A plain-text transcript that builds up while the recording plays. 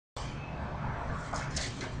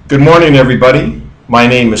Good morning, everybody. My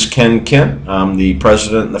name is Ken Kindt. I'm the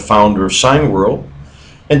president and the founder of Signworld.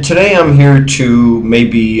 And today I'm here to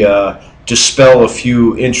maybe explain a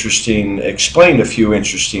few interesting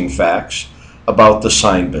facts about the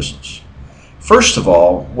sign business. First of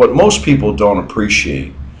all, what most people don't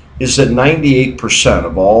appreciate is that 98%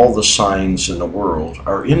 of all the signs in the world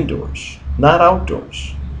are indoors, not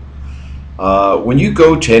outdoors. When you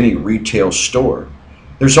go to any retail store,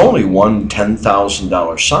 there's only one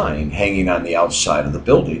 $10,000 sign hanging on the outside of the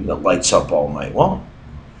building that lights up all night long.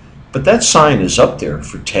 But that sign is up there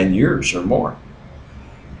for 10 years or more.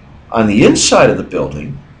 On the inside of the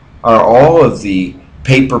building are all of the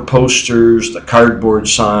paper posters, the cardboard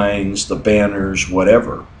signs, the banners,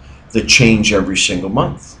 whatever, that change every single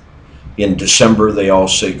month. In December, they all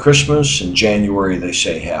say Christmas. In January, they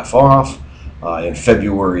say half off. In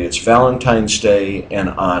February, it's Valentine's Day, and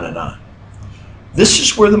on and on. This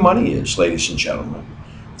is where the money is, ladies and gentlemen.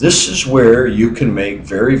 This is where you can make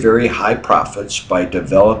very, very high profits by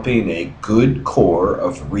developing a good core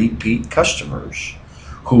of repeat customers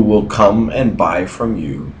who will come and buy from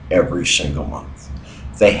you every single month.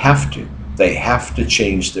 They have to. They have to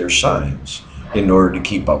change their signs in order to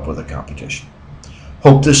keep up with the competition.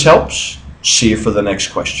 Hope this helps. See you for the next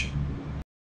question.